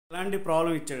అలాంటి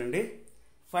ప్రాబ్లం ఇచ్చాడండి.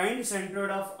 Find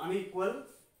centroid of unequal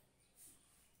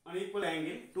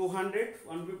angle 200,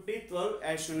 150, 12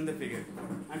 as shown in the figure.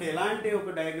 అంటే ఎలాంటి ఒక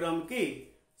డయాగ్రామ్కి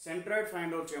సెంట్రాయిడ్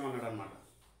ఫైండ్ అవుట్ చేయమన్నాడు అనమాట.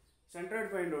 సెంట్రాయిడ్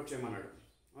ఫైండ్ అవుట్ చేయమన్నాడు.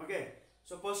 ఓకే,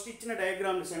 సో ఫస్ట్ ఇచ్చిన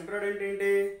డయాగ్రామ్ సెంట్రాయిడ్ అంటే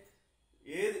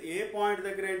ఏంటి, ఏ పాయింట్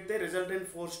దగ్గర అయితే రిజల్టెంట్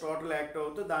ఫోర్స్ టోటల్ యాక్ట్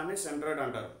అవుతుందో దాన్ని సెంట్రాయిడ్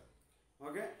అంటారు.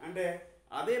 ఓకే, అంటే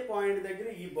అదే పాయింట్ దగ్గర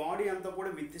ఈ బాడీ అంతా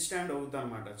కూడా విత్ స్టాండ్ అవుతుంది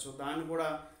అనమాట. సో దాన్ని కూడా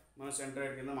మనం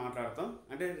సెంట్రాయిడ్ కింద మాట్లాడతాం.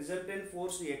 అంటే రిజల్టెంట్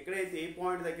ఫోర్స్ ఎక్కడైతే ఏ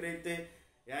పాయింట్ దగ్గర అయితే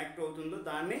యాక్ట్ అవుతుందో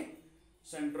దాన్ని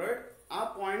సెంట్రాయిడ్, ఆ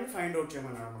పాయింట్ ఫైండ్ అవుట్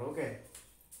చేయమన్నాడు అన్నమాట. ఓకే,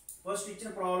 ఫస్ట్ ఇచ్చిన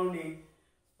ప్రాబ్లమ్ని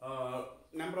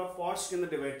నెంబర్ ఆఫ్ పార్ట్స్ కింద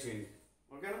డివైడ్ చేయండి.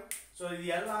 ఓకేనా, సో ఇది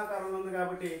ఎల్ ఆకారంలో ఉంది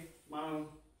కాబట్టి మనం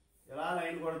ఎలా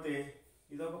లైన్ కొడితే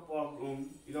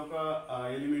ఇదొక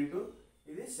ఎలిమెంటు,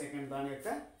 ఇది సెకండ్ దాని యొక్క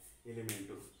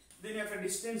ఎలిమెంటు. దీని యొక్క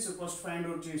డిస్టెన్స్ ఫస్ట్ ఫైండ్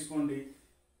అవుట్ చేసుకోండి.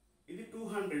 ఇది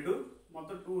 200,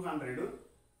 మొత్తం 200,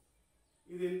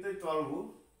 ఇది ఎంత 12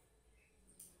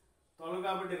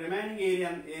 కాబట్టి రిమైనింగ్ ఏరియా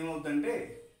ఏమవుతుందంటే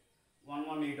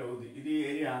 118 అవుద్ది. ఇది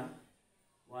ఏరియా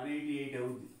 188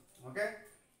 అవుద్ది. Okay,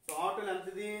 total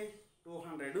ఎంతది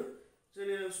 200. సో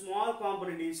నేను స్మాల్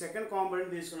కాంపోనెంట్, ఈ సెకండ్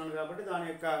కాంపోనెంట్ తీసుకున్నాను కాబట్టి దాని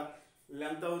యొక్క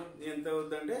లెంత్ ఎంత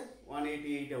అవుతుందంటే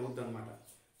 188 అవుద్ది అనమాట.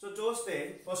 సో చూస్తే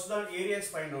ఫస్ట్ దానికి ఏరియాస్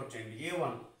ఫైండ్ అవుట్ చేయండి.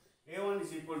 A1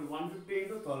 is equal to 150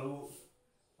 into 12,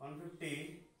 150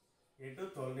 into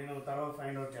 12 నేను తర్వాత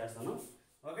ఫైండ్ అవుట్ చేస్తాను.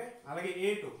 ఓకే, అలాగే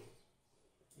A2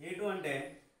 అంటే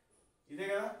ఇదే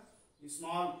కదా, ఈ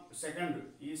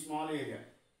స్మాల్ ఏరియా.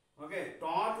 ఓకే,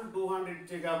 టోటల్ 200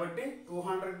 ఇచ్చాయి కాబట్టి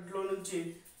 200లో నుంచి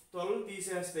 12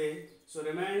 తీసేస్తే so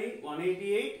remaining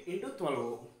 188 into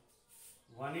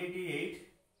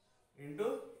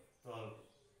 12.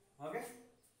 Okay,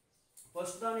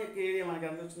 first దాని యొక్క ఏరియా మనకి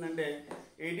ఎంత వచ్చిందంటే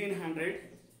 1800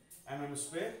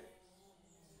 mm².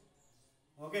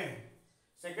 ఓకే,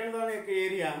 సెకండ్ దాని యొక్క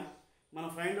ఏరియా మనం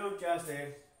ఫైండ్ అవుట్ చేస్తే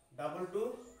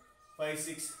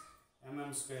 2256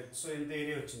 mm². సో ఇంత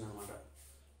ఏరియా వచ్చింది అనమాట.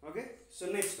 Okay, so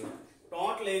next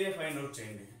total area find out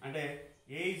చేయండి. అంటే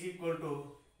A is equal to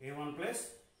A1 plus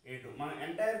A2. మన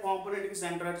ఎంటైర్ కాంపోనెంట్కి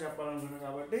సెంట్రాయిడ్ చెప్పాలనుకున్నాం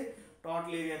కాబట్టి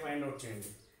టోటల్ ఏరియా ఫైండ్ అవుట్ చేయండి.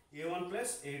 A1 plus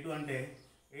A2 అంటే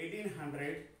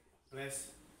 1800 plus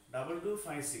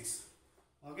 2256.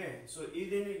 ఓకే, సో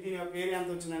దీని యొక్క ఏరియా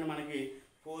ఎంత వచ్చిందంటే మనకి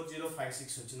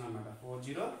 4056 వచ్చింది అనమాట.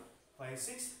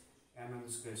 4056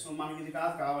 mm². సో మనకి ఇది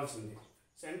కావాల్సింది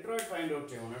సెంట్రాయిడ్ ఫైండ్ అవుట్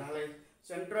చేయమన్నాడు. అలాగే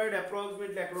సెంట్రాయిడ్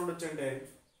అప్రాక్సిమేట్లీ ఎక్కడ ఉండొచ్చు అంటే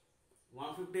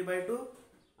 150/2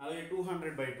 అలాగే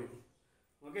 200/2.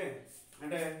 ఓకే,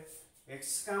 అంటే x,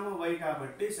 y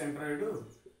కాబట్టి సెంట్రాయిడ్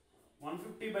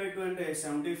 150/2 అంటే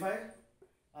 75,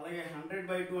 అలాగే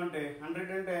 100/2 అంటే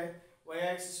 100 అంటే y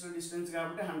యాక్సిస్ డిస్టెన్స్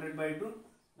కాబట్టి 100/2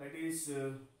 దట్ ఈస్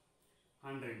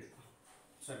 100.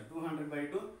 సరే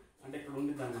 200/2 అంటే ఇక్కడ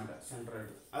ఉండిద్ది అనమాట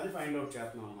సెంట్రాయిడ్. అది ఫైండ్ అవుట్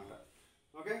చేస్తున్నాం అనమాట.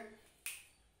 ఓకే,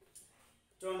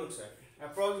 చూడండి ఒకసారి,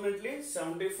 అప్రాక్సిమేట్లీ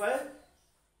 75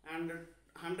 అండ్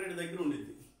 100 దగ్గర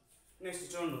ఉండిద్ది. నెక్స్ట్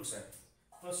చూడండి ఒకసారి,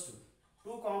 ఫస్ట్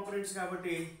 2 కాంపోనెంట్స్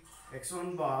కాబట్టి x1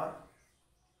 bar,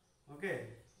 okay,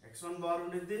 x1 bar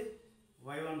ఉండిద్ది,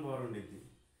 y1 బార్ ఉండిద్ది,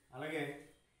 అలాగే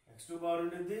x2 బార్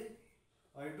ఉండిద్ది,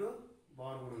 y2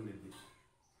 బార్ కూడా ఉండిద్ది.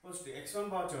 ఫస్ట్ x1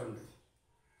 బార్ చూడండి.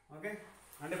 ఓకే,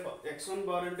 అంటే x1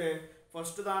 బార్ అంటే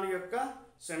ఫస్ట్ దాని యొక్క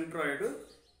సెంట్రాయిడ్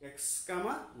x,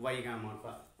 y అనమాట.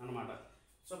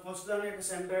 సో ఫస్ట్ దాని యొక్క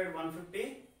సెంట్రాయిడ్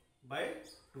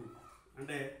 150/2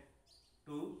 అంటే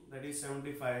 2 దట్ ఈస్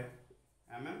 75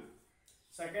 mm.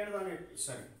 సెకండ్ దాని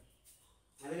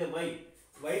అలాగే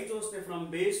y చూస్తే ఫ్రమ్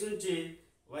బేస్ నుంచి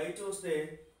y చూస్తే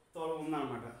 12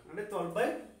 ఉందన్నమాట, అంటే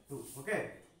 12/2. Okay,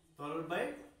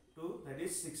 12/2 that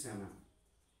is 6 mm.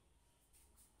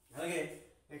 అలాగే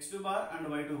x2 bar and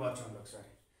y2 bar చూడండి ఒకసారి.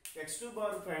 x2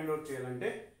 బార్ ఫైండ్ అవుట్ చేయాలంటే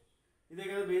ఇదే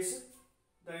కదా బేస్,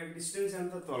 దాని యొక్క డిస్టెన్స్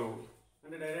ఎంత 12,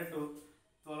 అంటే direct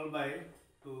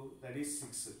 12/2 that is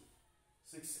 6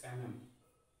 mm.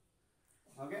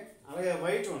 Okay, అలాగే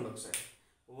y చూడండి ఒకసారి.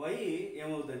 y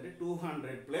ఏమవుతుందంటే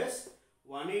 200 ప్లస్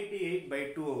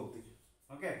 188/2 అవుతుంది.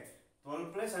 ఓకే, 12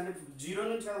 ప్లస్ అంటే 0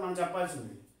 నుంచి కదా మనం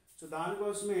చెప్పాల్సింది. సో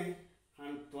దానికోసమే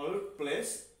 12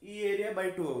 ప్లస్ ఈ ఏరియా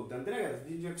 /2 అవుతుంది, అంతేనే కదా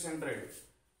దీని యొక్క centroid.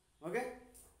 Okay,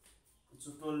 so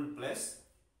 12 plus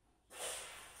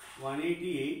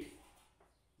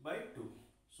 188/2.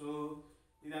 So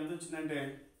ఇది ఎంత వచ్చిందంటే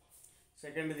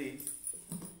సెకండ్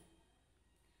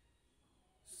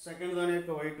దాని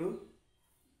యొక్క y2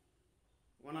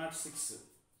 106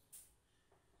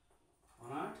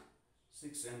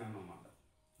 mm అన్నమాట.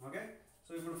 ఓకే,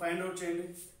 సో ఇప్పుడు ఫైండ్ అవుట్ చేయండి.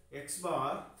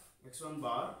 x1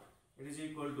 bar it is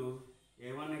equal to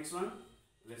A1 x1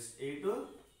 plus A2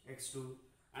 x2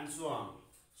 and so on.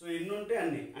 So ఎన్ని ఉంటే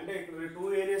అన్ని, అంటే ఇక్కడ 2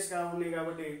 ఏరియాస్ ఉన్నాయి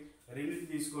కాబట్టి రెండింటి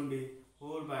తీసుకోండి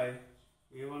whole by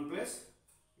A1 plus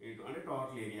A2 అంటే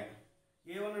టోటల్ ఏరియా.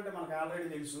 A1 అంటే మనకు ఆల్రెడీ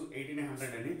తెలుసు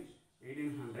 1800 అని,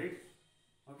 1800.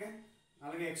 ఓకే,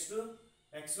 అలాగే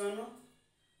x1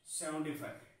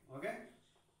 75. ఓకే,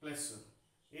 ప్లస్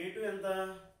A2 ఎంత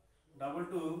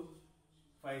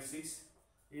 2256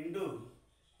 ఇంటూ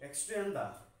x2 ఎంత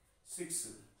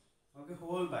 6. Okay,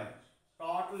 whole by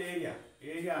total area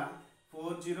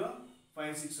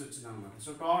 4056 వచ్చింది అనమాట.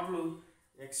 సో టోటల్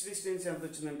ఎక్స్ డిస్టెన్స్ ఎంత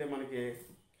వచ్చిందంటే మనకి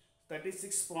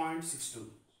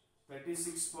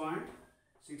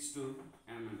 36.62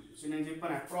 mm. సో నేను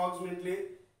చెప్పాను అప్రాక్సిమేట్లీ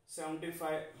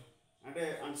 75 అంటే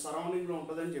సరౌండింగ్లో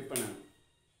ఉంటుందని చెప్పాను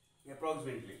నేను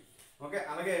అప్రాక్సిమేట్లీ. ఓకే,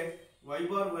 అలాగే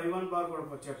y1 బార్ కూడా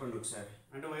చెప్పండి ఒకసారి.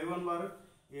 అంటే y1 bar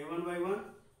A1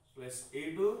 plus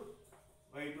A2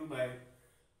 y2 by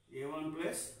A1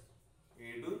 plus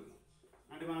A2.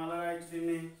 అంటే మనం అలా రాయొచ్చు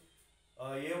దీన్ని.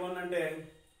 A1 అంటే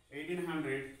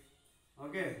 1800.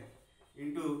 Okay,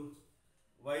 into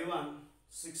y1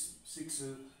 6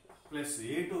 plus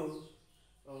A2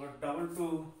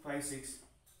 2256.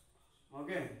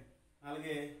 Okay,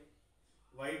 అలాగే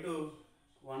y2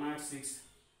 106.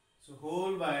 So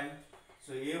whole by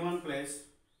so A1 plus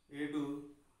A2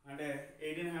 అంటే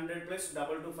 1800 ప్లస్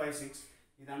 2256.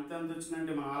 ఇదంతా ఎంత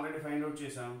వచ్చిందంటే మనం ఆల్రెడీ ఫైండ్ అవుట్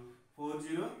చేసాం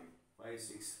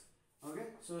 4056. ఓకే,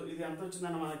 సో ఇది ఎంత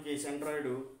వచ్చిందంటే మనకి సెంట్రాయిడ్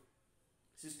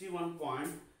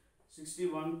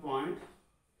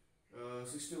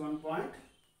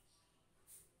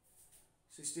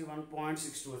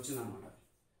 61.62 వచ్చిందన్నమాట.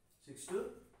 62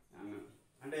 mm.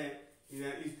 అంటే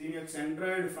దీని యొక్క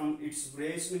సెంట్రాయిడ్ ఫ్రమ్ ఇట్స్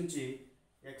బ్రేస్ నుంచి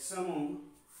ఎక్సము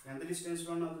ఎంత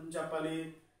డిస్టెన్స్లో ఉన్నదని చెప్పాలి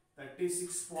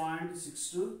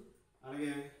 36.62.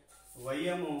 అలాగే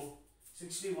వైఎము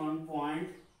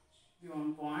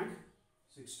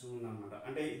 61.62 ఉందన్నమాట.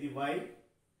 అంటే ఇది వై,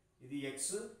 ఇది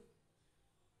ఎక్స్,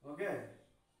 ఓకే,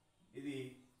 ఇది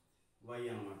వై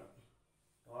అన్నమాట.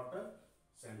 టోటల్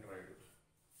సెంట్రాయిడ్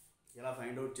ఇలా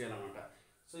ఫైండ్ అవుట్ చేయాలన్నమాట.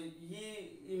 సో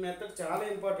ఈ మెథడ్ చాలా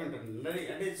ఇంపార్టెంట్ అండి.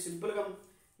 అంటే సింపుల్గా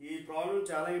ఈ ప్రాబ్లం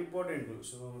చాలా ఇంపార్టెంట్.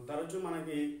 సో తరచూ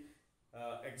మనకి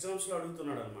ఎగ్జామ్స్లో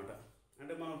అడుగుతున్నాడు అనమాట.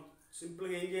 అంటే మనం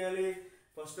సింపుల్గా ఏం చేయాలి,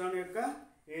 ఫస్ట్ దాని యొక్క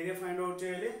ఏరియా ఫైండ్ అవుట్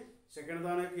చేయాలి, సెకండ్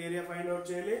దాని యొక్క ఏరియా ఫైండ్ అవుట్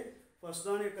చేయాలి, ఫస్ట్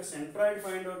దాని యొక్క సెంట్రాయిడ్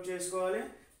ఫైండ్ అవుట్ చేసుకోవాలి,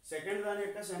 సెకండ్ దాని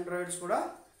యొక్క సెంట్రాయిడ్స్ కూడా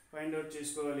ఫైండ్ అవుట్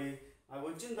చేసుకోవాలి. అవి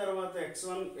వచ్చిన తర్వాత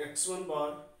x1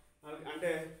 బార్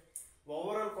అంటే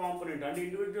ఓవరాల్ కాంపోనెంట్ అంటే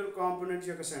ఇండివిజువల్ కాంపోనెంట్స్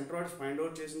యొక్క సెంట్రాయిడ్స్ ఫైండ్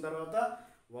అవుట్ చేసిన తర్వాత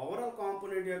ఓవరాల్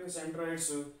కాంపోనెంట్ యొక్క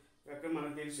సెంట్రాయిడ్స్ యొక్క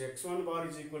మనకు తెలుసు x1 bar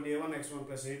is equal A1 x1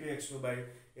 plus A2 x2 by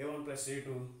A1 plus A2.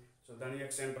 So దాని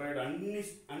యొక్క సెంట్రాయిడ్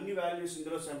అన్ని వాల్యూస్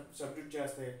ఇందులో సబ్స్టిట్యూట్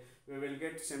చేస్తే we will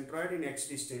get centroid in x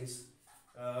distance.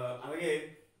 అలాగే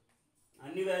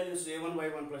అన్ని values A1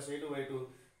 y1 plus A2 y2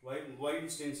 y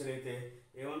distance అయితే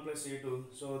A1 plus A2.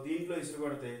 So దీంట్లో ఇసురు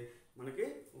కొడితే మనకి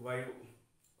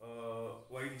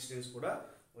y డిస్టెన్స్ కూడా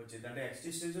వచ్చేది. అంటే x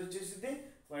డిస్టెన్స్ వచ్చేసింది,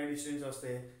 y డిస్టెన్స్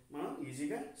వస్తే మనం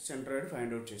ఈజీగా సెంట్రాయిడ్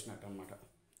ఫైండ్ అవుట్ చేసినట్టు అనమాట.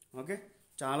 ఓకే,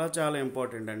 చాలా చాలా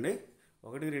ఇంపార్టెంట్ అండి.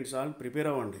 1-2 సార్లు ప్రిపేర్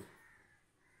అవ్వండి.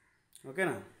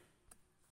 ఓకేనా.